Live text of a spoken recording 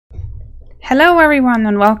Hello everyone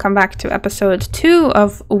and welcome back to episode 2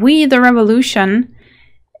 of We the Revolution.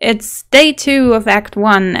 It's day 2 of Act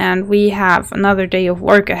 1 and we have another day of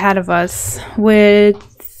work ahead of us,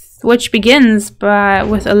 which begins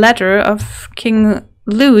with a letter of King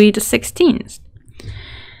Louis XVI.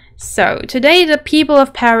 So, today the people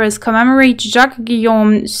of Paris commemorate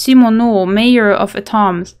Jacques-Guillaume Simoneau, mayor of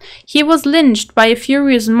Etampes. He was lynched by a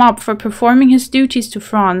furious mob for performing his duties to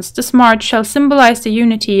France. This march shall symbolize the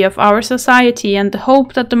unity of our society and the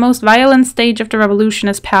hope that the most violent stage of the revolution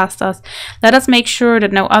is past us. Let us make sure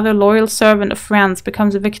that no other loyal servant of France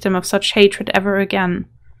becomes a victim of such hatred ever again.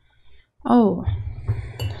 Oh,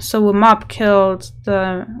 so a mob killed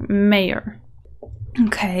the mayor.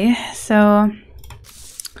 Okay, so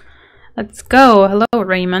let's go. Hello,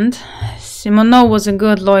 Raymond. Simoneau was a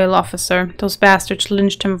good, loyal officer. Those bastards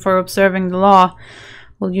lynched him for observing the law.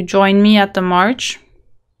 Will you join me at the march?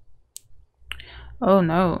 Oh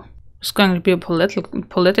no. It's going to be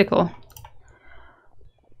political.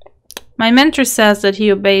 My mentor says that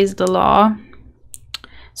he obeys the law.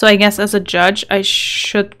 So I guess as a judge, I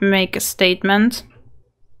should make a statement.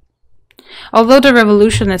 Although the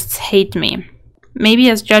revolutionists hate me, maybe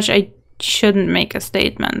as judge I shouldn't make a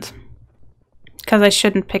statement. Because I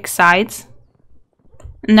shouldn't pick sides.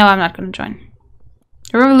 No, I'm not going to join.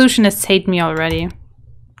 The revolutionists hate me already.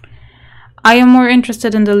 I am more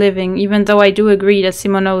interested in the living, even though I do agree that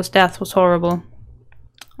Simoneau's death was horrible.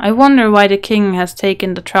 I wonder why the king has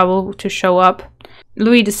taken the trouble to show up.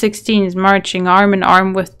 Louis XVI is marching arm in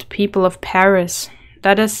arm with the people of Paris.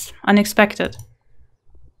 That is unexpected.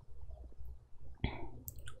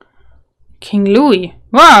 King Louis?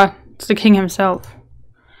 Wow, it's the king himself.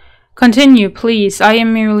 Continue, please. I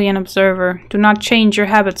am merely an observer. Do not change your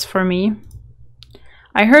habits for me.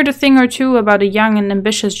 I heard a thing or two about a young and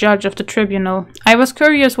ambitious judge of the tribunal. I was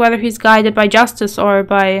curious whether he's guided by justice or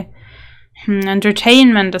by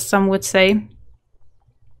entertainment, as some would say.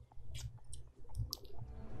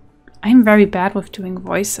 I'm very bad with doing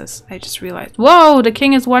voices, I just realized. Whoa, the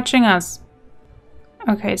king is watching us.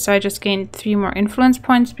 Okay, so I just gained 3 more influence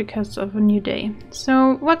points because of a new day.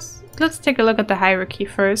 So let's take a look at the hierarchy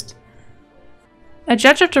first. A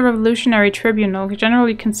judge of the Revolutionary Tribunal,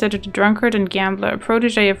 generally considered a drunkard and gambler, a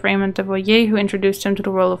protege of Raymond de Valois, who introduced him to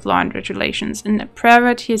the world of law and regulations. In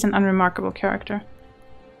private, he is an unremarkable character.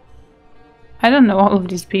 I don't know all of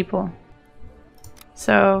these people.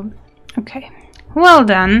 So, okay. Well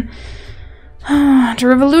then, the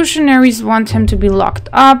revolutionaries want him to be locked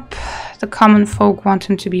up. The common folk want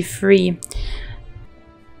him to be free.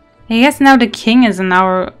 I guess now the king is in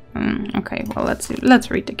our... okay, well,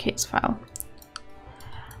 let's read the case file.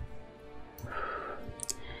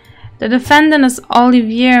 The defendant is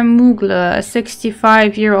Olivier Mougle, a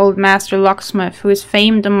 65-year-old master locksmith who is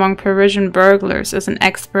famed among Parisian burglars as an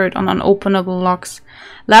expert on unopenable locks.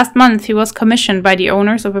 Last month, he was commissioned by the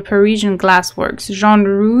owners of a Parisian glassworks, Jean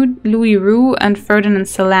Roux, Louis Roux, and Ferdinand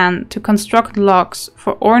Celan, to construct locks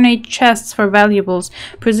for ornate chests for valuables,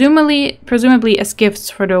 presumably as gifts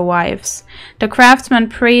for their wives. The craftsman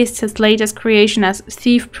praised his latest creation as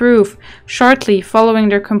thief-proof. Shortly following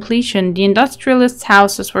their completion, the industrialists'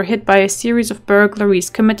 houses were hit by a series of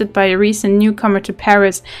burglaries committed by a recent newcomer to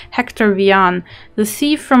Paris, Hector Vian. The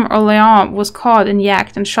thief from Orléans was caught in the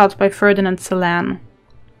act and shot by Ferdinand Celan.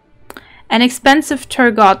 An expensive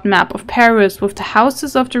Turgot map of Paris with the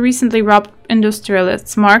houses of the recently robbed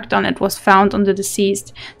industrialists marked on it was found on the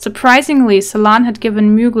deceased. Surprisingly, Celan had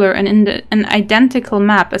given Mugler an identical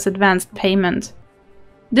map as advanced payment.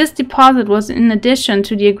 This deposit was in addition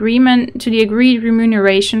to the agreed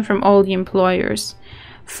remuneration from all the employers.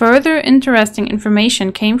 Further interesting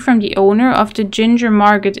information came from the owner of the Ginger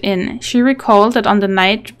Market Inn. She recalled that on the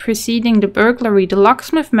night preceding the burglary, the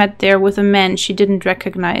locksmith met there with a man she didn't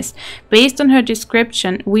recognize. Based on her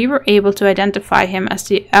description, we were able to identify him as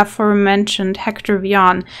the aforementioned Hector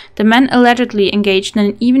Vian. The man allegedly engaged in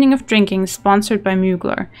an evening of drinking sponsored by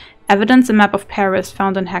Mugler. Evidence: a map of Paris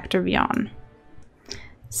found on Hector Vian.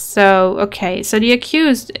 So, okay, so the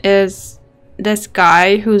accused is this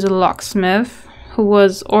guy who's a locksmith, who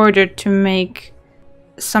was ordered to make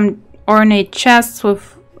some ornate chests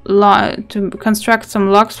with to construct some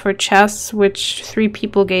locks for chests, which 3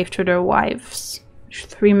 people gave to their wives.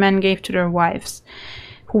 3 men gave to their wives,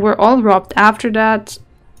 who were all robbed after that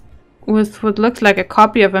with what looked like a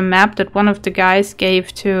copy of a map that one of the guys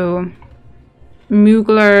gave to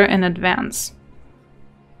Mugler in advance.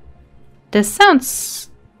 This sounds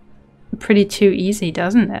pretty too easy,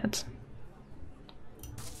 doesn't it?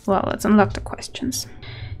 Well, let's unlock the questions.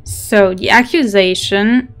 So, the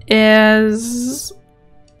accusation is...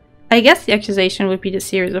 I guess the accusation would be the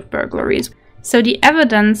series of burglaries. So the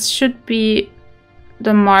evidence should be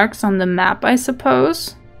the marks on the map, I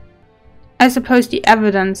suppose. I suppose the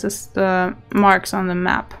evidence is the marks on the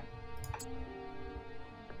map.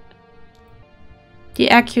 The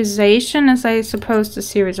accusation is, I suppose, the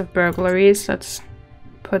series of burglaries. Let's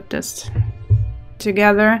put this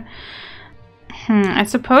together. I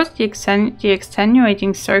suppose the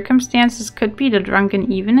extenuating circumstances could be the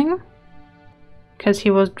drunken evening. Because he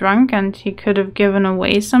was drunk and he could have given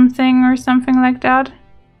away something or something like that.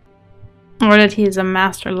 Or that he is a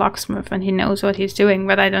master locksmith and he knows what he's doing,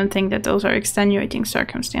 but I don't think that those are extenuating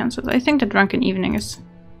circumstances. I think the drunken evening is...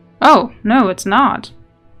 Oh, no, it's not.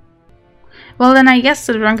 Well, then I guess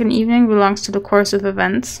the drunken evening belongs to the course of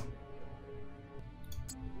events.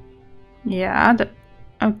 Yeah,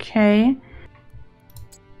 okay.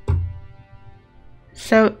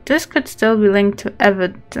 So this could still be linked to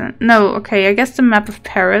evidence. No, okay, I guess the map of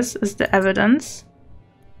Paris is the evidence.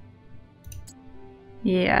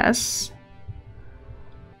 Yes.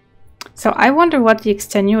 So I wonder what the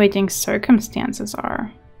extenuating circumstances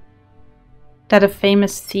are. That a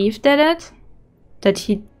famous thief did it? That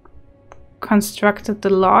he constructed the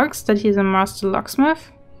logs? That he's a master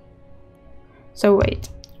locksmith? So wait,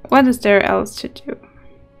 what is there else to do?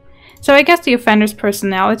 So I guess the offender's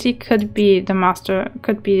personality could be the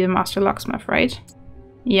master locksmith, right?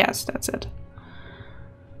 Yes, that's it.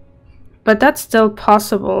 But that's still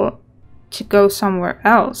possible to go somewhere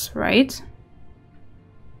else, right?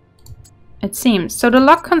 It seems. So the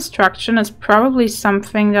lock construction is probably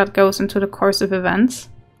something that goes into the course of events.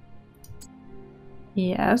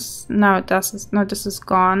 Yes. No, it doesn't. No, this is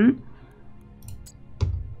gone.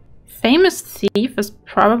 Famous thief is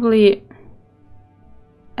probably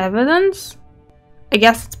evidence? I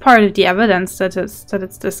guess it's part of the evidence that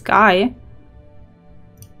it's this guy.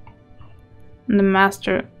 And the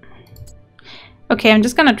master. Okay, I'm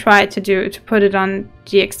just gonna try to put it on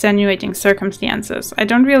the extenuating circumstances. I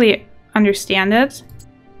don't really understand it,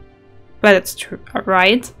 but it's true,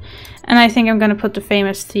 right? And I think I'm gonna put the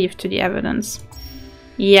famous thief to the evidence.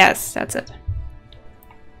 Yes, that's it.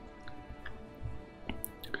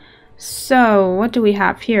 So, what do we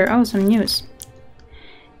have here? Oh, some news.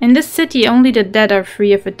 In this city, only the dead are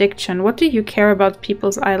free of addiction. What do you care about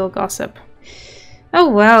people's idle gossip? Oh,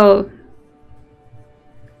 well.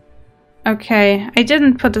 Okay, I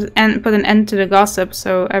didn't put an end to the gossip,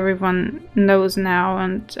 so everyone knows now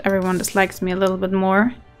and everyone dislikes me a little bit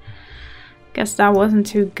more. Guess that wasn't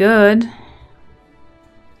too good.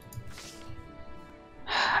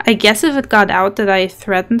 I guess if it got out that I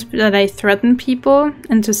threatened people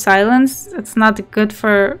into silence, it's not good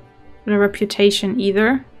for the reputation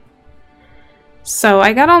either. So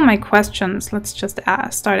I got all my questions. Let's just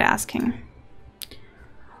start asking.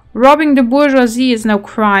 Robbing the bourgeoisie is no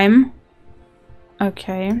crime.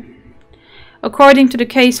 Okay. According to the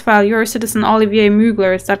case file, you're citizen Olivier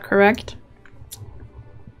Mugler, is that correct?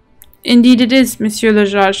 Indeed it is, Monsieur le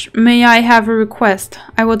Judge. May I have a request?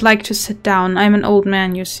 I would like to sit down. I'm an old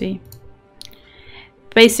man, you see.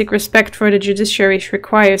 Basic respect for the judiciary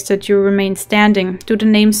requires that you remain standing. Do the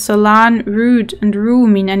names Solan, Rude, and Rue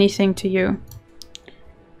mean anything to you?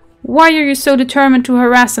 Why are you so determined to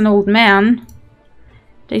harass an old man?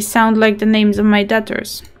 They sound like the names of my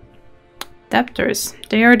debtors. Debtors?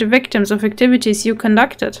 They are the victims of activities you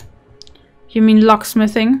conducted. You mean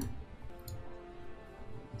locksmithing?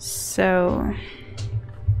 So...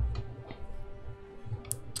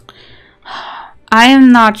 I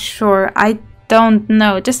am not sure. I don't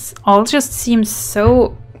know. This all just seems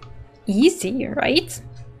so easy, right?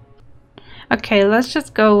 Okay, let's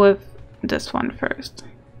just go with this one first.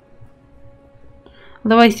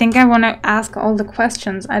 Although I think I want to ask all the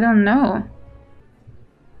questions. I don't know.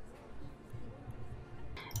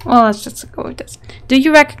 Well, let's just go with this. Do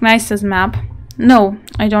you recognize this map? No,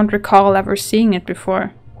 I don't recall ever seeing it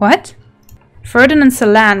before. What? Ferdinand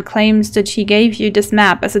Solan claims that he gave you this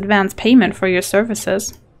map as advance payment for your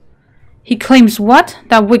services. He claims what?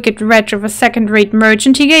 That wicked wretch of a second-rate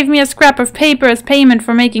merchant. He gave me a scrap of paper as payment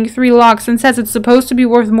for making 3 locks and says it's supposed to be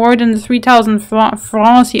worth more than the 3,000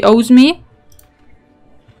 francs he owes me.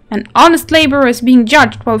 An honest laborer is being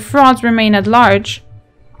judged while frauds remain at large.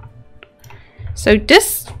 So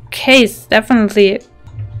this case definitely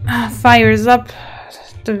fires up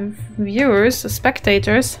the viewers, the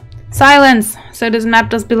spectators. Silence! So this map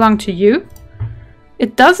does belong to you?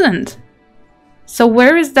 It doesn't. So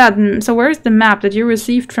where is that? So where is the map that you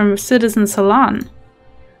received from Citizen Solan?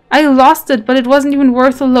 I lost it, but it wasn't even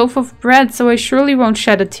worth a loaf of bread, so I surely won't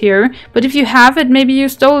shed a tear. But if you have it, maybe you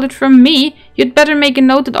stole it from me. You'd better make a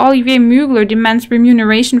note that Olivier Mugler demands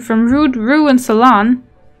remuneration from Rude, Rue, and Solan.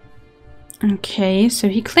 Okay, so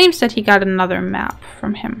he claims that he got another map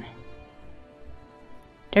from him.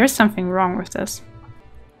 There's something wrong with this.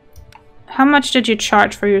 How much did you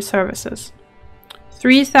charge for your services?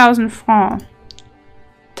 3,000 francs.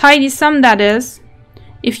 Tidy sum, that is.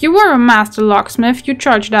 If you were a master locksmith, you'd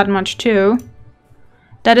charge that much too.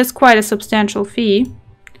 That is quite a substantial fee.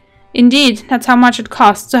 Indeed, that's how much it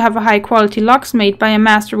costs to have a high-quality locks made by a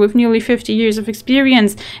master with nearly 50 years of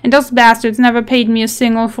experience, and those bastards never paid me a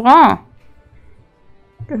single franc.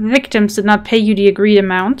 The victims did not pay you the agreed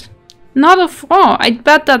amount. Not a franc. I'd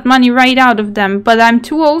bet that money right out of them, but I'm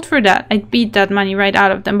too old for that. I'd beat that money right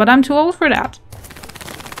out of them, but I'm too old for that.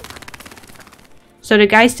 So the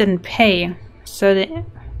guys didn't pay. So they...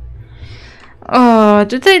 Oh,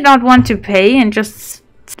 did they not want to pay and just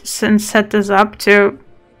set this up to,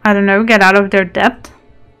 I don't know, get out of their debt?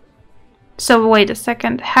 So wait a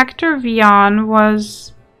second. Hector Vian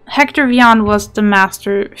was the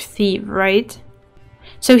master thief, right?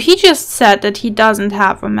 So he just said that he doesn't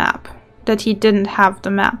have a map. That he didn't have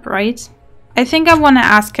the map, right? I think I want to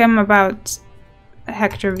ask him about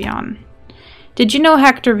Hector Vian. Did you know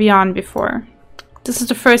Hector Vian before? This is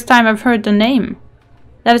the first time I've heard the name.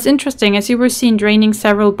 That is interesting, as you were seen draining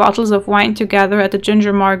several bottles of wine together at the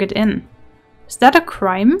Ginger Market Inn. Is that a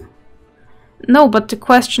crime? No, but the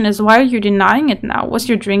question is, why are you denying it now? Was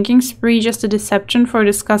your drinking spree just a deception for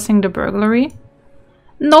discussing the burglary?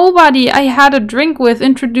 Nobody I had a drink with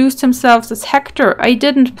introduced himself as Hector. I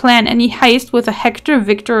didn't plan any heist with a Hector,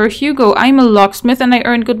 Victor, or Hugo. I'm a locksmith and I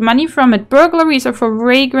earn good money from it. Burglaries are for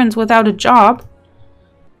vagrants without a job.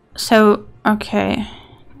 So, okay.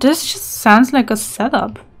 This just sounds like a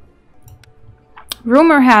setup.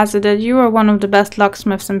 Rumor has it that you are one of the best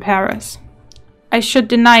locksmiths in Paris. I should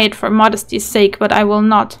deny it for modesty's sake, but I will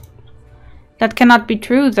not. That cannot be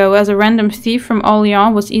true, though, as a random thief from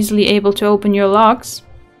Orléans was easily able to open your locks.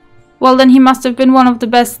 Well, then he must have been one of the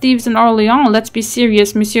best thieves in Orléans. Let's be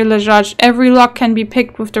serious, Monsieur le Judge. Every lock can be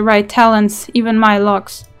picked with the right talents, even my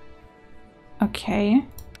locks. Okay.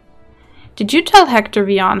 Did you tell Hector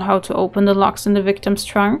Vian how to open the locks in the victim's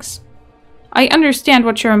trunks? I understand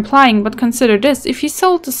what you're implying, but consider this. If he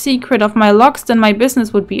sold the secret of my locks, then my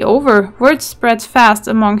business would be over. Word spreads fast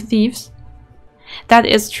among thieves. That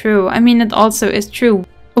is true. I mean, it also is true.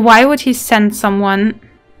 Why would he send someone,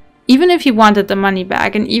 even if he wanted the money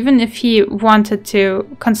back, and even if he wanted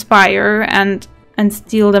to conspire and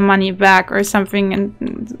steal the money back or something,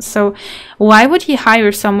 and so why would he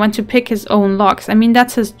hire someone to pick his own locks? I mean,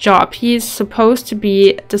 that's his job. He's supposed to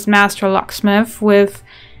be this master locksmith with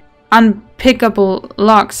unpickable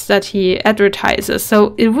locks that he advertises.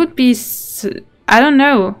 So it would be, I don't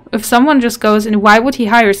know, if someone just goes in, why would he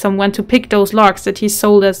hire someone to pick those locks that he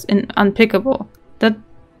sold as unpickable? That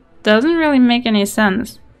doesn't really make any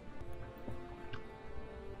sense.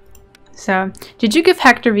 So, did you give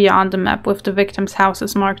Hector Vian the map with the victim's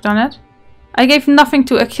houses marked on it? I gave nothing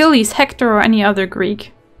to Achilles, Hector, or any other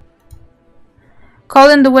Greek.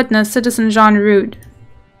 Call in the witness, Citizen Jean Rude.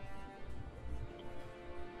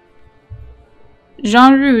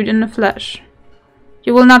 Jean Rude in the flesh.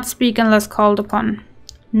 You will not speak unless called upon.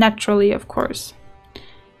 Naturally, of course.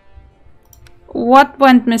 What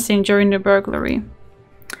went missing during the burglary?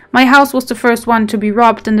 My house was the first one to be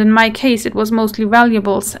robbed, and in my case it was mostly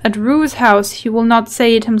valuables. At Roux's house he will not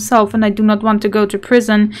say it himself, and I do not want to go to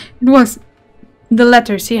prison. It was the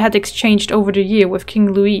letters he had exchanged over the year with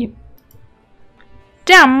King Louis.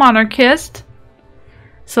 Damn monarchist!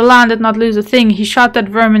 Salan did not lose a thing. He shot that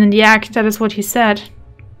vermin in the act, that is what he said.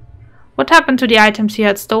 What happened to the items he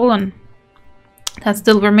had stolen? That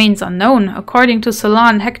still remains unknown. According to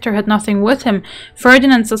Salan, Hector had nothing with him.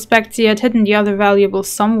 Ferdinand suspects he had hidden the other valuables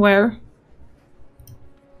somewhere.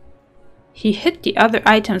 He hid the other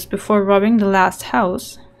items before robbing the last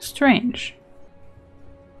house. Strange.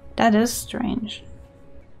 That is strange.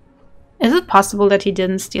 Is it possible that he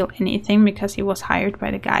didn't steal anything because he was hired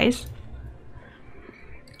by the guys?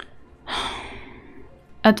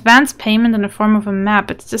 Advance payment in the form of a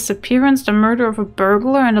map, its disappearance, the murder of a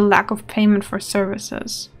burglar, and a lack of payment for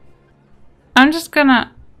services. I'm just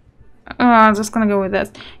gonna go with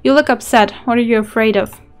this. You look upset. What are you afraid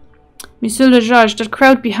of? Monsieur le Judge, that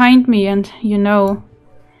crowd behind me, and you know...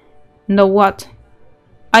 Know what?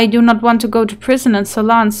 I do not want to go to prison, and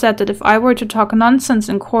Salan said that if I were to talk nonsense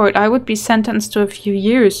in court, I would be sentenced to a few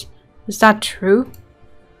years. Is that true?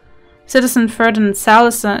 Citizen Ferdinand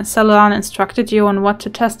Salan instructed you on what to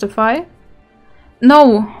testify?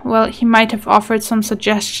 No. Well, he might have offered some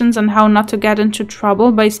suggestions on how not to get into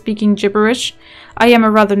trouble by speaking gibberish. I am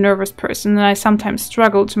a rather nervous person, and I sometimes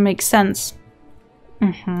struggle to make sense.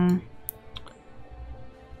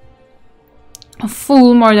 A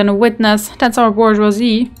fool more than a witness. That's our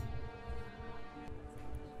bourgeoisie.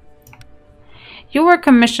 You were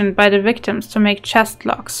commissioned by the victims to make chest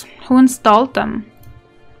locks. Who installed them?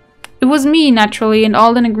 It was me, naturally, and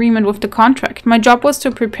all in agreement with the contract. My job was to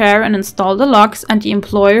prepare and install the locks, and the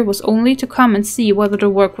employer was only to come and see whether the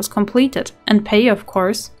work was completed. And pay, of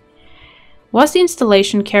course. Was the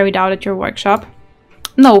installation carried out at your workshop?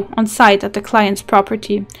 No, on site at the client's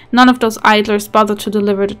property. None of those idlers bothered to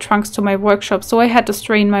deliver the trunks to my workshop, so I had to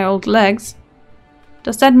strain my old legs.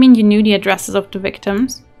 Does that mean you knew the addresses of the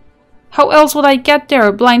victims? How else would I get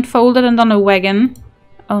there, blindfolded and on a wagon?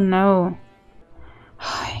 Oh no.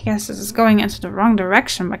 I guess this is going into the wrong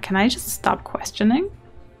direction, but can I just stop questioning?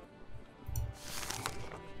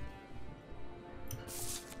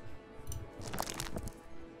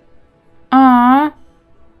 Aww.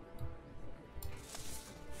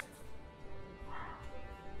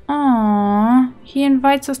 Aww. He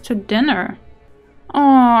invites us to dinner. Aww,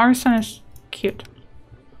 our son is cute.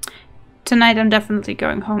 Tonight I'm definitely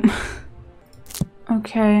going home.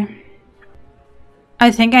 Okay. I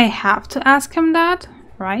think I have to ask him that,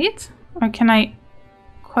 right? Or can I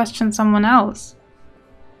question someone else?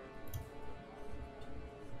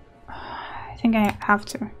 I think I have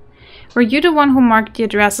to. Were you the one who marked the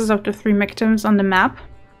addresses of the 3 victims on the map?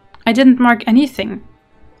 I didn't mark anything.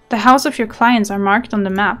 The house of your clients are marked on the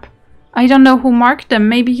map. I don't know who marked them.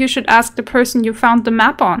 Maybe you should ask the person you found the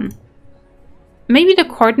map on. Maybe the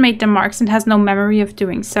court made the marks and has no memory of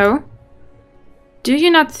doing so. Do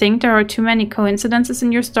you not think there are too many coincidences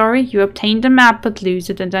in your story? You obtained the map but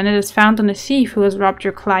lose it, and then it is found on a thief who has robbed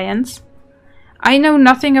your clients. I know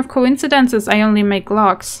nothing of coincidences, I only make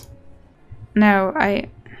locks. No, I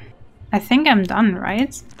think I'm done,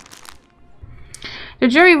 right? The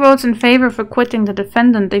jury votes in favor of acquitting the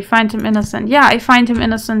defendant. They find him innocent. Yeah, I find him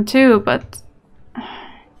innocent too, but...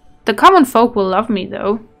 The common folk will love me,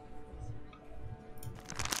 though.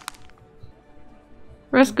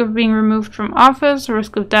 Risk of being removed from office,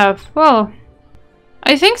 risk of death. Well,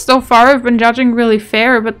 I think so far I've been judging really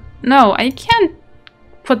fair, but no, I can't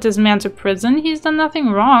put this man to prison. He's done nothing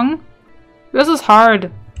wrong. This is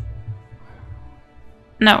hard.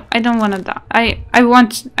 No, I don't want to die.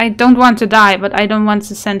 I don't want to die, but I don't want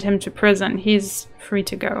to send him to prison. He's free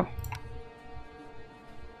to go.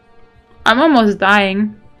 I'm almost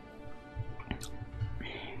dying.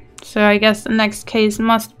 So I guess the next case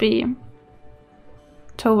must be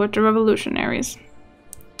toward the revolutionaries.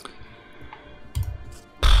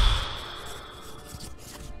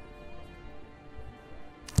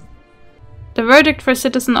 The verdict for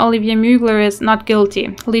citizen Olivier Mugler is not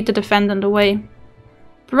guilty. Lead the defendant away.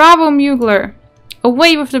 Bravo, Mugler!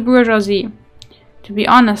 Away with the bourgeoisie! To be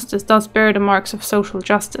honest, this does bear the marks of social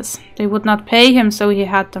justice. They would not pay him, so he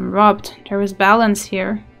had them robbed. There is balance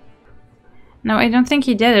here. No, I don't think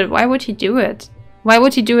he did it. Why would he do it? Why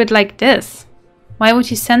would he do it like this? Why would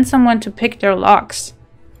he send someone to pick their locks?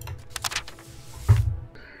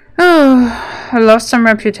 Oh, I lost some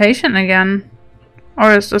reputation again.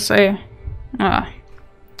 Or is this a...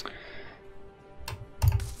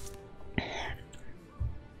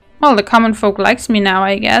 Well, the common folk likes me now,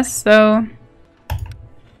 I guess, so...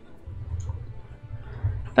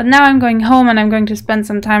 But now I'm going home and I'm going to spend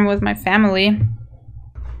some time with my family.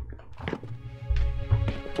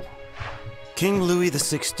 King Louis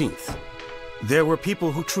XVI. There were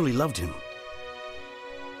people who truly loved him.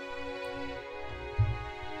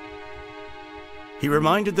 He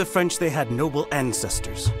reminded the French they had noble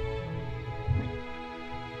ancestors.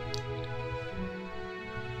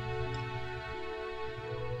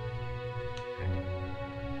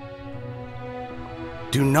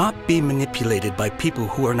 Do not be manipulated by people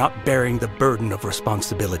who are not bearing the burden of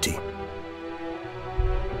responsibility.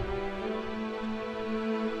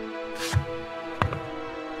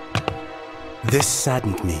 This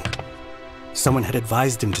saddened me. Someone had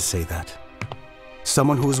advised him to say that.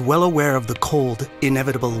 Someone who was well aware of the cold,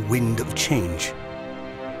 inevitable wind of change.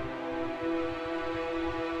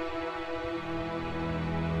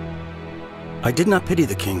 I did not pity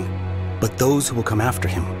the king, but those who will come after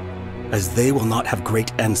him, as they will not have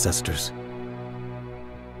great ancestors.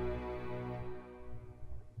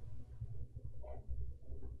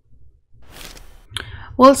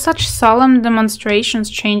 Will such solemn demonstrations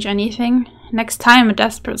change anything? Next time a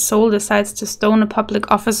desperate soul decides to stone a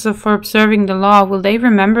public officer for observing the law, will they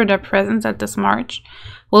remember their presence at this march?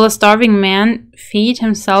 Will a starving man feed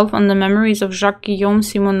himself on the memories of Jacques-Guillaume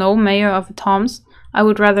Simoneau, mayor of Etoms? I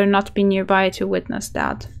would rather not be nearby to witness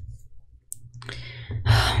that.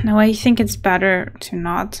 No, I think it's better to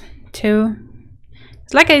not.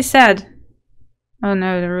 It's like I said. Oh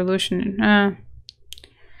no, the revolution.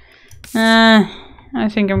 I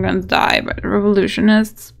think I'm gonna die by the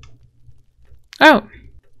revolutionists. Oh.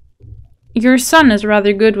 Your son is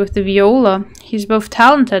rather good with the viola. He's both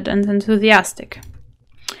talented and enthusiastic.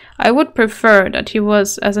 I would prefer that he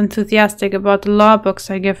was as enthusiastic about the law books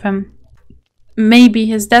I give him. Maybe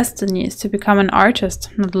his destiny is to become an artist,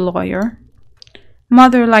 not a lawyer.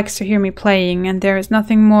 Mother likes to hear me playing, and there is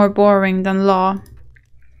nothing more boring than law.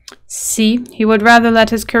 See, he would rather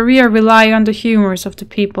let his career rely on the humors of the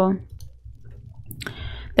people.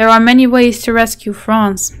 There are many ways to rescue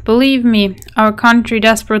France. Believe me, our country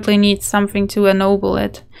desperately needs something to ennoble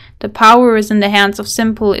it. The power is in the hands of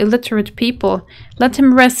simple, illiterate people. Let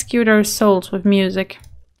him rescue their souls with music.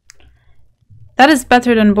 That is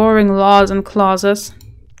better than boring laws and clauses.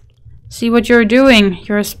 See what you're doing.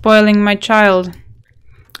 You're spoiling my child.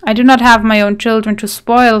 I do not have my own children to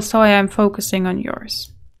spoil, so I am focusing on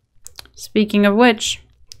yours. Speaking of which...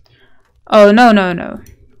 Oh, no.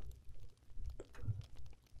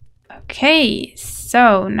 Okay,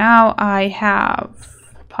 so now I have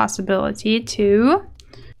a possibility to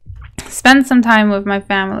spend some time with my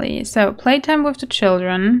family. So, playtime with the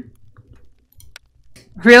children.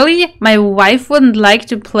 Really? My wife wouldn't like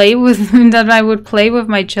to play with that I would play with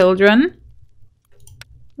my children?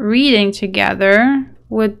 Reading together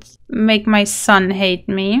would make my son hate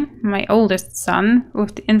me, my oldest son,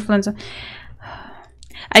 with the influence of...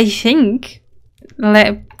 I think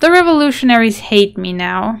the revolutionaries hate me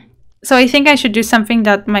now. So I think I should do something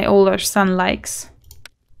that my older son likes.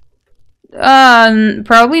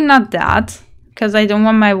 Probably not that, because I don't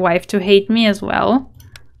want my wife to hate me as well.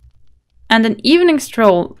 And an evening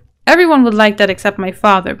stroll. Everyone would like that except my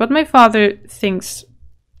father, but my father thinks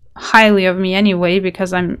highly of me anyway,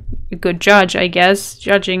 because I'm a good judge, I guess,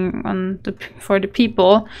 judging on for the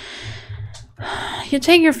people. You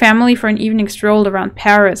take your family for an evening stroll around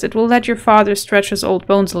Paris. It will let your father stretch his old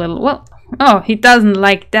bones a little. Well, oh, he doesn't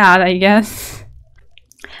like that, I guess.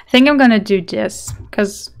 I think I'm gonna do this,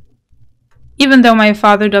 because even though my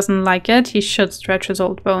father doesn't like it, he should stretch his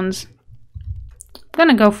old bones. I'm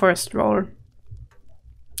gonna go for a stroll.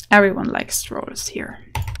 Everyone likes strolls here.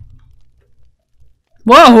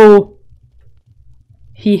 Whoa!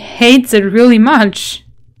 He hates it really much.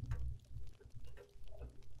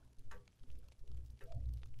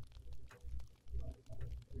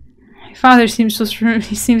 My father seems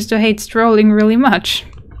to hate strolling really much.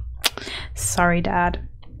 Sorry, Dad.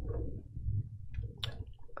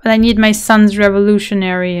 But I need my son's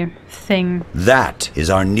revolutionary thing. That is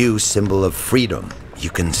our new symbol of freedom. You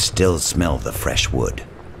can still smell the fresh wood.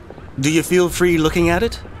 Do you feel free looking at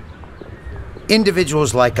it?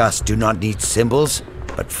 Individuals like us do not need symbols,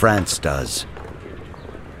 but France does.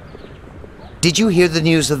 Did you hear the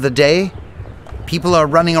news of the day? People are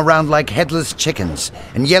running around like headless chickens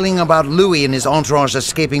and yelling about Louis and his entourage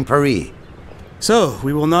escaping Paris. So,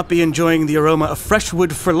 we will not be enjoying the aroma of fresh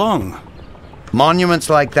wood for long. Monuments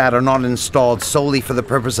like that are not installed solely for the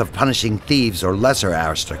purpose of punishing thieves or lesser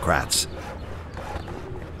aristocrats.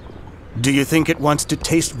 Do you think it wants to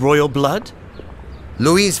taste royal blood?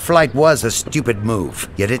 Louis's flight was a stupid move,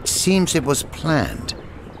 yet it seems it was planned.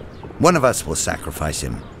 One of us will sacrifice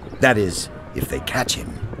him. That is, if they catch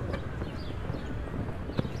him.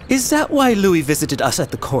 Is that why Louis visited us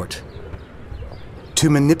at the court? To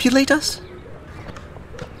manipulate us?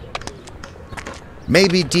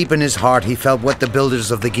 Maybe deep in his heart he felt what the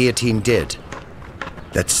builders of the guillotine did.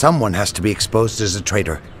 That someone has to be exposed as a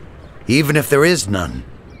traitor, even if there is none.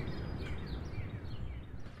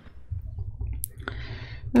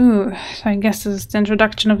 Ooh, so I guess this is the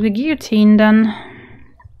introduction of the guillotine then.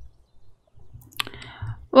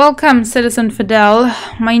 Welcome, Citizen Fidèle.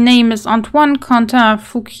 My name is Antoine Quentin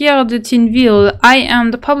Fouquier de Tinville. I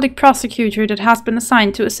am the public prosecutor that has been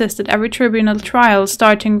assigned to assist at every tribunal trial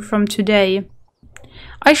starting from today.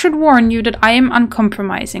 I should warn you that I am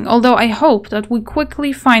uncompromising, although I hope that we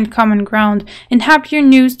quickly find common ground. In happier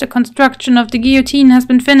news, the construction of the guillotine has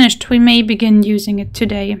been finished. We may begin using it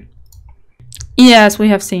today. Yes, we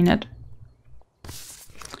have seen it.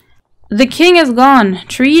 The king is gone.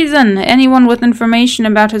 Treason! Anyone with information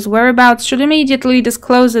about his whereabouts should immediately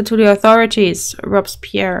disclose it to the authorities.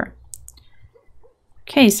 Robespierre.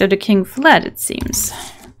 Okay, so the king fled, it seems.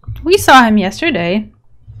 We saw him yesterday.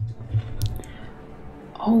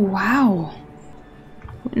 Oh, wow.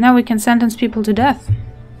 Now we can sentence people to death.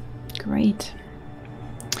 Great.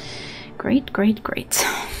 Great, great, great.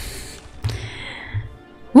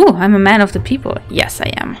 Ooh, I'm a man of the people. Yes,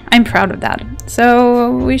 I am. I'm proud of that.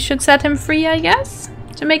 So we should set him free, I guess,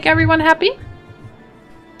 to make everyone happy.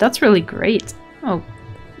 That's really great. Oh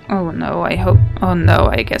no, I hope. Oh no,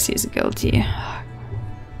 I guess he's guilty.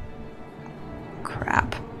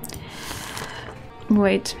 Crap.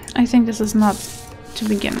 Wait, I think this is not to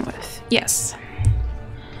begin with. Yes.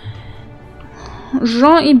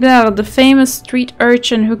 Jean Ibert, the famous street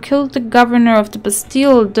urchin who killed the governor of the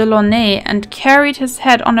Bastille, Delaunay, and carried his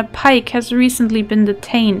head on a pike, has recently been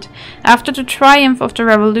detained. After the triumph of the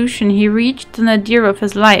revolution, he reached the nadir of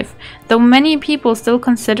his life. Though many people still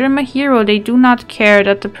consider him a hero, they do not care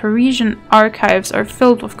that the Parisian archives are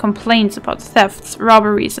filled with complaints about thefts,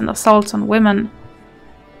 robberies, and assaults on women.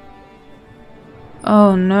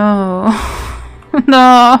 Oh no.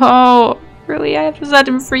 No! Really, I have to set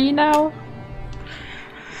him free now?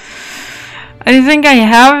 I think I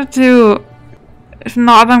have to. If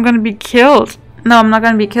not, I'm gonna be killed. No, I'm not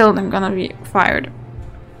gonna be killed. I'm gonna be fired.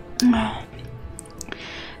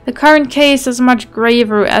 The current case is much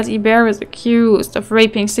graver, as Ibert is accused of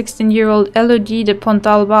raping 16-year-old Elodie de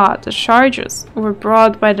Pontalba. The charges were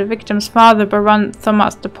brought by the victim's father, Baron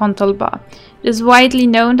Thomas de Pontalba. It is widely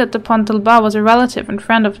known that de Pontalba was a relative and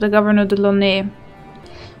friend of the Governor de Launay.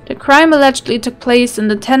 The crime allegedly took place in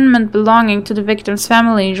the tenement belonging to the victim's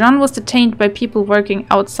family. Jean was detained by people working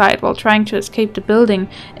outside while trying to escape the building.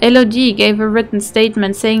 Elodie gave a written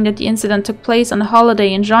statement saying that the incident took place on a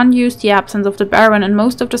holiday, and Jean used the absence of the Baron and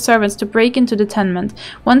most of the servants to break into the tenement.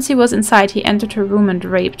 Once he was inside, he entered her room and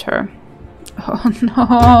raped her. Oh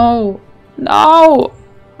no! No!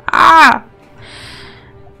 Ah!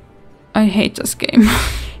 I hate this game.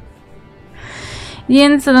 The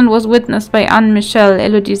incident was witnessed by Anne Michel,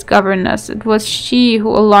 Elodie's governess. It was she who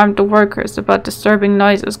alarmed the workers about disturbing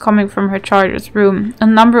noises coming from her charge's room. A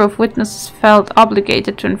number of witnesses felt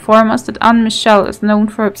obligated to inform us that Anne Michel is known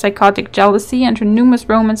for her psychotic jealousy and her numerous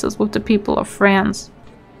romances with the people of France.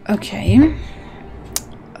 Okay.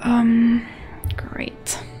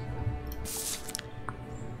 Great.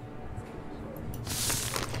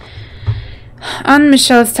 Anne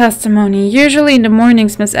Michel's testimony. Usually in the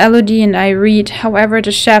mornings Miss Elodie and I read. However,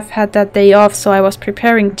 the chef had that day off, so I was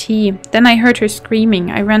preparing tea. Then I heard her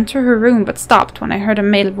screaming. I ran to her room but stopped when I heard a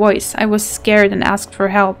male voice. I was scared and asked for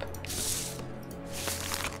help.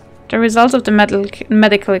 The results of the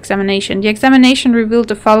medical examination. The examination revealed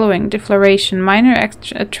the following defloration, minor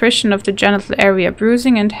attrition of the genital area,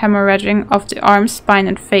 bruising and hemorrhaging of the arms, spine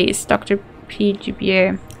and face. Dr. P.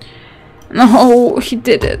 Gibier. No, he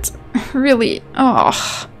did it. Really?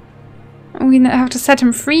 Oh. We have to set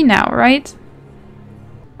him free now, right?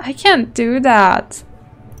 I can't do that.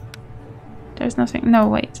 There's nothing. No,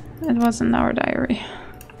 wait. It was in our diary.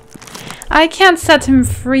 I can't set him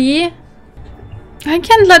free. I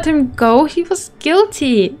can't let him go. He was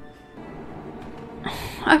guilty.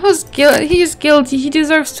 He is guilty. He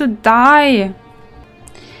deserves to die.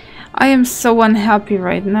 I am so unhappy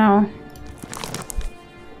right now.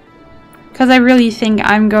 Because I really think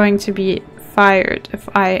I'm going to be fired if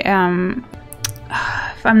I am.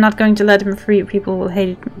 If I'm not going to let him free, people will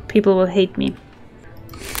hate me.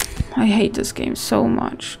 I hate this game so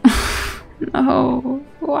much. No,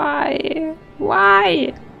 why?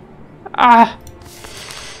 Why? Ah.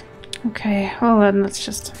 Okay, well then let's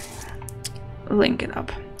just link it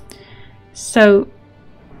up. So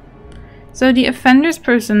the offender's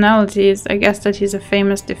personality is, I guess, that he's a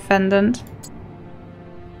famous defendant.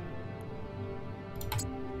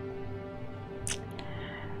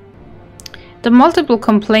 The multiple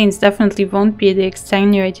complaints definitely won't be the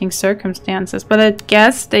extenuating circumstances, but I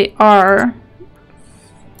guess they are.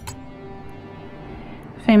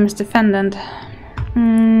 Famous defendant.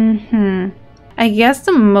 I guess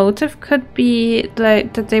the motive could be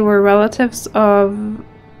like that they were relatives of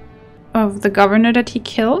the governor that he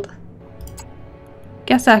killed.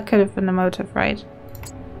 Guess that could have been the motive, right?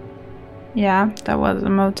 Yeah, that was the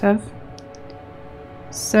motive.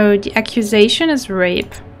 So the accusation is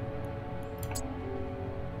rape.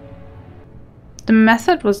 The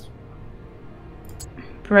method was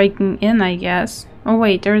breaking in, I guess. Oh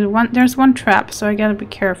wait, there's one trap, so I gotta be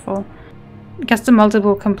careful. I guess the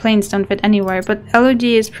multiple complaints don't fit anywhere, but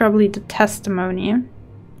Elodie is probably the testimony.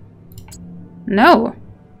 No.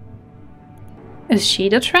 Is she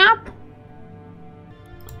the trap?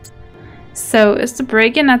 So, is the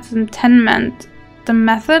break-in at the tenement the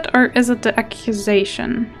method, or is it the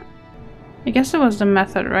accusation? I guess it was the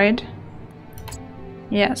method, right?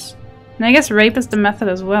 Yes. And I guess rape is the method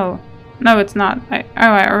as well. No, it's not.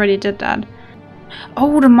 I already did that.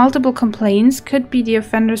 Oh, the multiple complaints could be the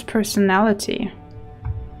offender's personality.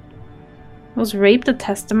 Was rape the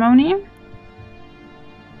testimony?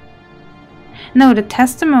 No, the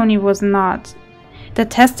testimony was not.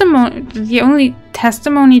 The only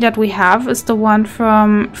testimony that we have is the one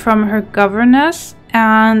from her governess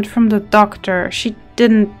and from the doctor. She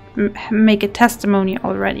didn't make a testimony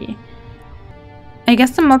already. I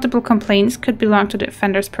guess the multiple complaints could belong to the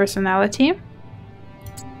offender's personality.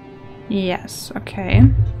 Yes, okay.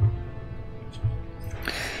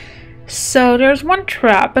 So there's one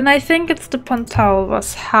trap, and I think it's the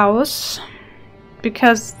Pontalba's house.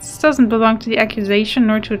 Because this doesn't belong to the accusation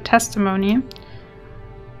nor to a testimony.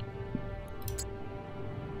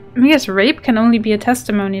 I guess rape can only be a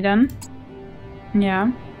testimony then.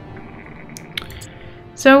 Yeah.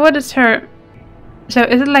 So what is her... So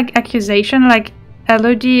is it like accusation? Like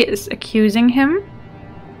Elodie is accusing him?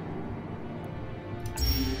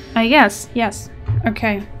 I guess, yes.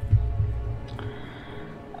 Okay.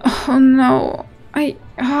 Oh no. I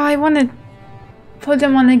want to put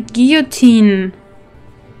him on a guillotine.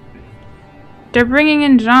 They're bringing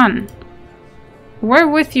in Jean. We're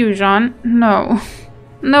with you, Jean. No.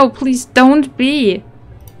 No, please don't be.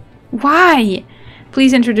 Why?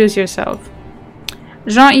 Please introduce yourself.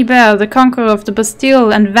 Jean Ibert, the conqueror of the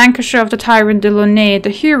Bastille and vanquisher of the tyrant Delaunay, the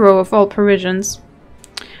hero of all Parisians.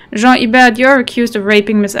 Jean Ibert, you are accused of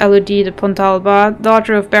raping Miss Elodie de Pontalba,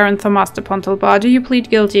 daughter of Baron Thomas de Pontalba. Do you plead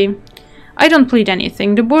guilty? I don't plead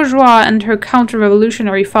anything. The bourgeois and her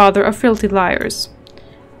counter-revolutionary father are filthy liars.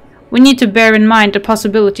 We need to bear in mind the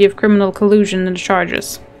possibility of criminal collusion in the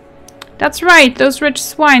charges. That's right, those rich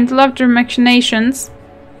swines loved her machinations.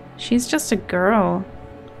 She's just a girl.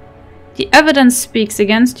 The evidence speaks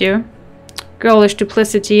against you. Girlish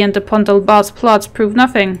duplicity and the Pontalba's plots prove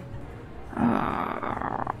nothing.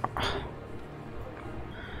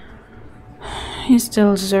 He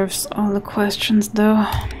still deserves all the questions, though.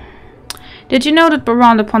 Did you know that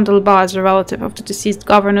Baron de Pontalba is a relative of the deceased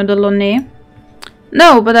Governor de Launay?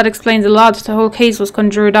 No, but that explains a lot. The whole case was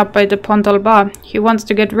conjured up by de Pontalba. He wants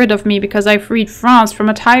to get rid of me because I freed France from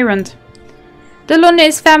a tyrant. De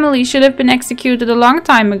Launay's family should have been executed a long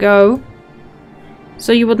time ago.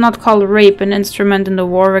 So you would not call rape an instrument in the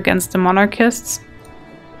war against the monarchists?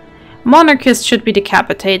 Monarchists should be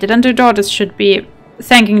decapitated, and their daughters should be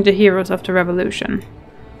thanking the heroes of the revolution.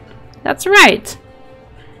 That's right.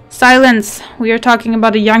 Silence. We are talking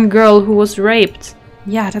about a young girl who was raped.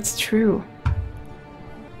 Yeah, that's true.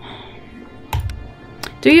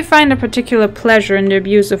 Do you find a particular pleasure in the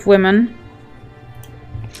abuse of women?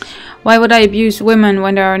 Why would I abuse women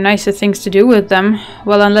when there are nicer things to do with them?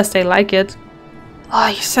 Well, unless they like it. Oh,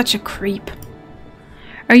 you're such a creep.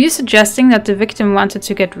 Are you suggesting that the victim wanted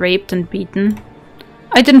to get raped and beaten?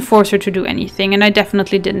 I didn't force her to do anything, and I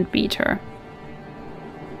definitely didn't beat her.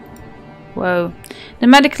 Whoa. The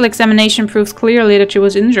medical examination proves clearly that she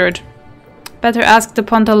was injured. Better ask the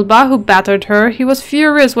Pontalba who battered her. He was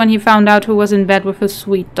furious when he found out who was in bed with his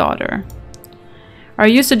sweet daughter. Are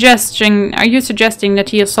you suggesting that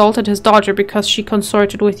he assaulted his daughter because she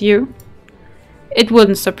consorted with you? It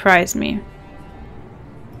wouldn't surprise me.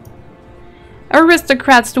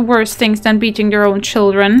 Aristocrats do worse things than beating their own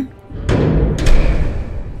children.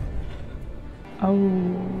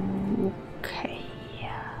 Okay.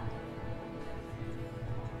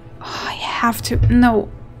 Oh, I have to... No.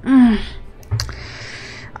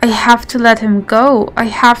 I have to let him go. I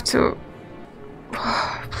have to...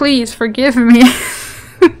 Please forgive me.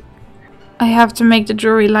 I have to make the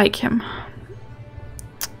jury like him.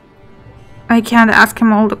 I can't ask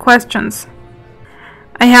him all the questions.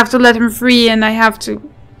 I have to let him free, and I have to...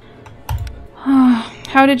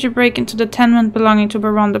 How did you break into the tenement belonging to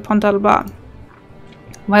Baron de Pontalba?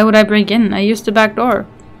 Why would I break in? I used the back door.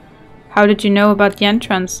 How did you know about the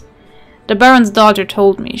entrance? The Baron's daughter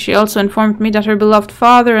told me. She also informed me that her beloved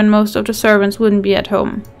father and most of the servants wouldn't be at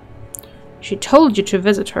home. She told you to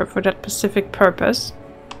visit her for that specific purpose.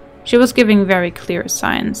 She was giving very clear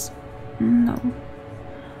signs. No.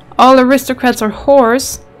 All aristocrats are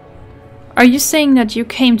whores. Are you saying that you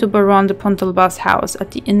came to Baron de Pontalba's house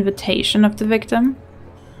at the invitation of the victim?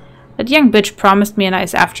 That young bitch promised me a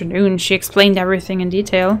nice afternoon. She explained everything in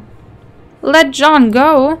detail. Let John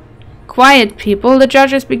go. Quiet, people. The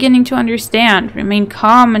judge is beginning to understand. Remain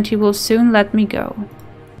calm and he will soon let me go.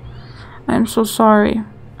 I'm so sorry.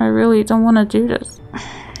 I really don't want to do this.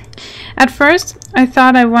 At first, I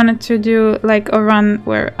thought I wanted to do like a run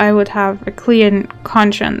where I would have a clean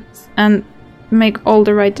conscience and make all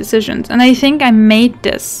the right decisions. And I think I made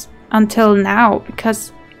this until now,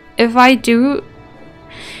 because if I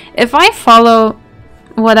follow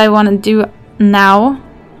what I want to do now,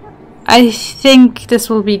 I think this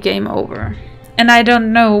will be game over. And I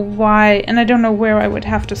don't know why, and I don't know where I would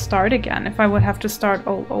have to start again, if I would have to start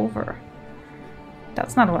all over.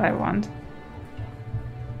 That's not what I want.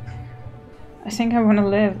 I think I want to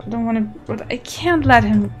live. I don't want to, but I can't let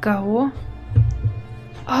him go.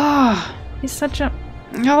 Oh, he's such a...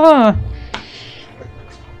 Oh.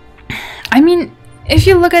 I mean, If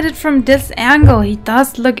you look at it from this angle, he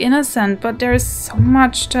does look innocent, but there's so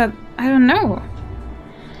much that I don't know.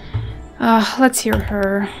 Let's hear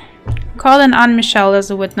her. Call in Anne Michelle as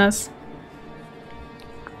a witness.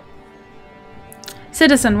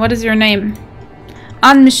 Citizen, what is your name?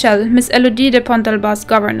 Anne Michelle, Miss Elodie de Pontalba's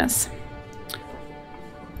governess.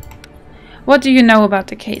 What do you know about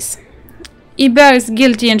the case? Ibert is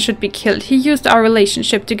guilty and should be killed. He used our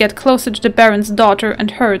relationship to get closer to the Baron's daughter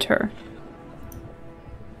and hurt her.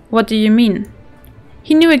 What do you mean?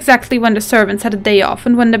 He knew exactly when the servants had a day off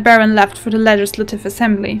and when the Baron left for the Legislative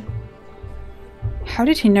Assembly. How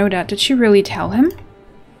did he know that? Did she really tell him?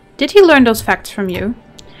 Did he learn those facts from you?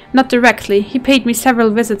 Not directly. He paid me several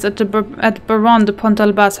visits at Baron de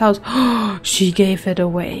Pontalba's house. She gave it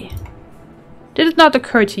away. Did it not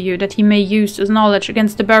occur to you that he may use this knowledge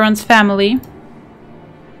against the Baron's family?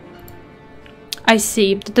 I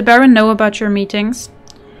see. Did the Baron know about your meetings?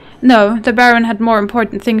 No, the Baron had more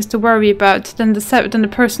important things to worry about than the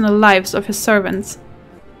personal lives of his servants.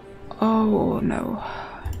 Oh no.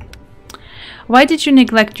 Why did you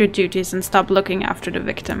neglect your duties and stop looking after the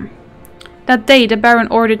victim? That day the Baron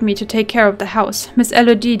ordered me to take care of the house. Miss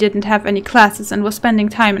Elodie didn't have any classes and was spending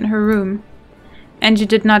time in her room. And you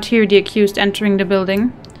did not hear the accused entering the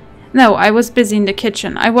building? No, I was busy in the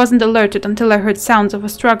kitchen. I wasn't alerted until I heard sounds of a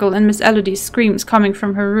struggle and Miss Elodie's screams coming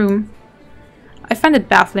from her room. I find it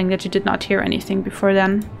baffling that you did not hear anything before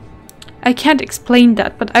then. I can't explain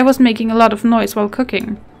that, but I was making a lot of noise while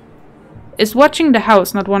cooking. Is watching the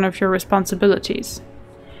house not one of your responsibilities?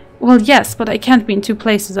 Well, yes, but I can't be in two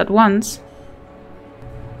places at once.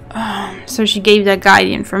 So she gave that guy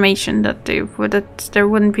the information that there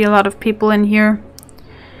wouldn't be a lot of people in here.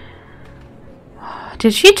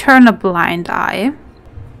 Did she turn a blind eye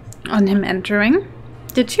on him entering?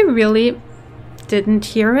 Did she really didn't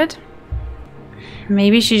hear it?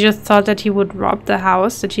 Maybe she just thought that he would rob the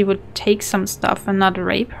house, that he would take some stuff and not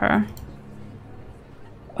rape her.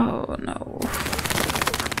 Oh no.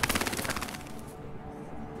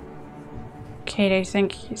 Okay, I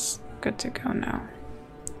think he's good to go now.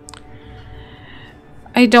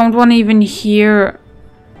 I don't want to even hear.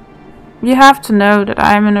 You have to know that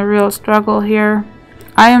I'm in a real struggle here.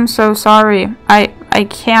 I am so sorry. I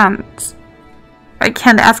can't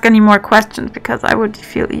ask any more questions because I would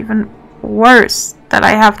feel even worse that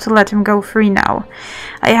I have to let him go free now.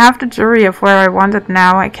 I have the jury of where I want it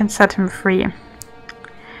now. I can set him free.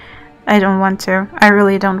 I don't want to. I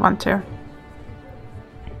really don't want to.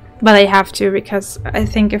 But I have to because I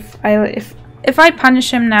think if I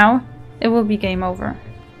punish him now, it will be game over.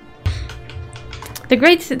 The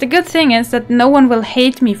good thing is that no one will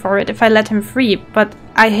hate me for it if I let him free, but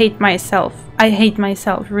I hate myself. I hate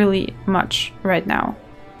myself really much right now.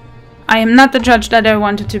 I am not the judge that I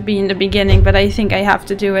wanted to be in the beginning, but I think I have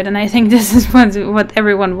to do it, and I think this is what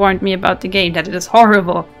everyone warned me about the game, that it is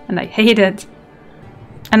horrible, and I hate it.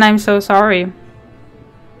 And I'm so sorry.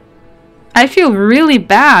 I feel really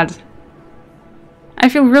bad. I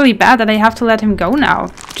feel really bad that I have to let him go now,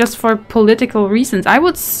 just for political reasons. I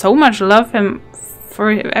would so much love him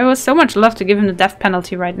I would so much love to give him the death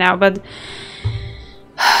penalty right now, but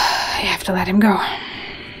I have to let him go.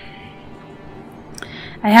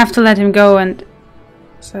 I have to let him go, and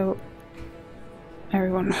so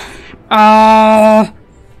everyone. Oh,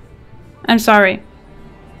 I'm sorry.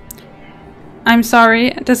 I'm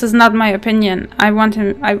sorry. This is not my opinion. I want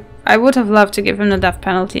him. I would have loved to give him the death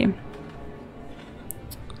penalty,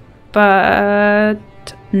 but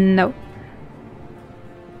no.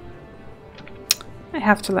 I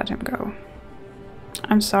have to let him go.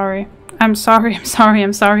 I'm sorry. I'm sorry. I'm sorry.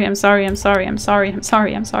 I'm sorry. I'm sorry. I'm sorry. I'm sorry. I'm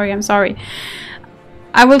sorry. I'm sorry. I'm sorry.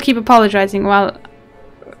 I will keep apologizing while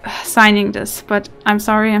signing this, but I'm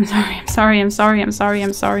sorry. I'm sorry. I'm sorry. I'm sorry. I'm sorry.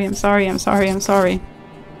 I'm sorry. I'm sorry. I'm sorry. I'm sorry.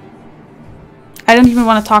 I don't even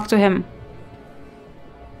want to talk to him.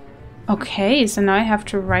 Okay, so now I have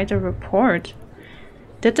to write a report.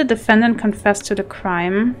 Did the defendant confess to the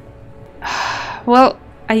crime? Well,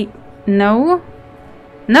 no.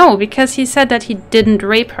 No, because he said that he didn't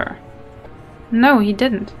rape her. No, he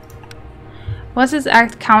didn't. Was his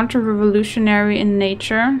act counter-revolutionary in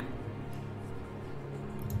nature?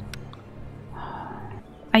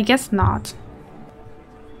 I guess not.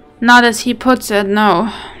 Not as he puts it,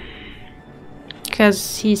 no.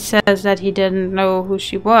 Because he says that he didn't know who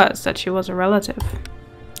she was, that she was a relative.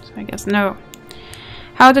 So I guess no.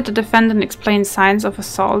 How did the defendant explain signs of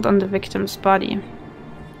assault on the victim's body?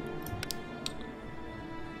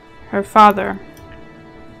 Her father.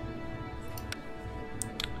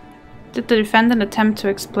 Did the defendant attempt to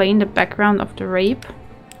explain the background of the rape?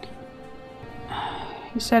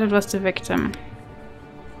 He said it was the victim.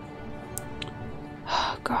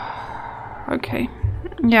 God. Okay.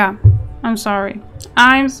 Yeah. I'm sorry.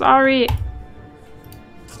 I'm sorry.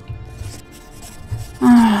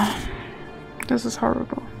 This is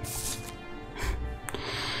horrible.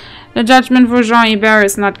 The judgment for Jean Hubert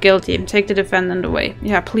is not guilty. Take the defendant away.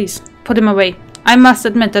 Yeah, please. Put him away. I must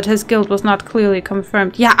admit that his guilt was not clearly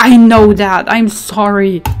confirmed. Yeah, I know that. I'm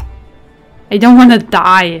sorry. I don't want to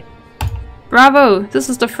die. Bravo! This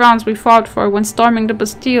is the France we fought for when storming the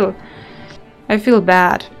Bastille. I feel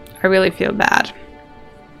bad. I really feel bad.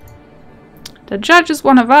 The judge is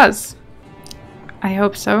one of us. I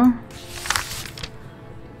hope so.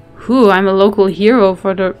 Whew, I'm a local hero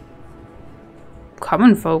for the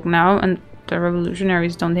common folk now, and the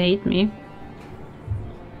revolutionaries don't hate me.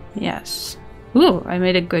 Yes. Ooh, I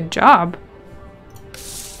made a good job.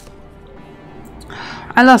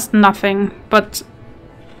 I lost nothing but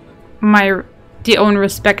the own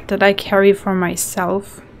respect that I carry for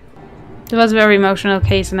myself. It was a very emotional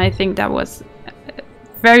case, and I think that was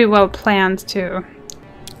very well planned to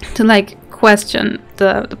like question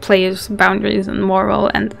the player's boundaries and moral,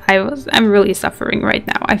 and I'm really suffering right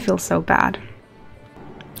now. I feel so bad.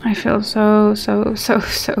 I feel so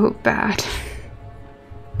bad.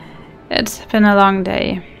 It's been a long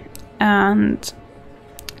day, and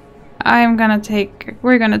we're gonna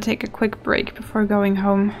take a quick break before going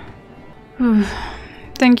home.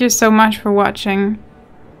 Thank you so much for watching.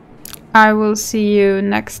 I will see you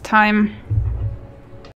next time.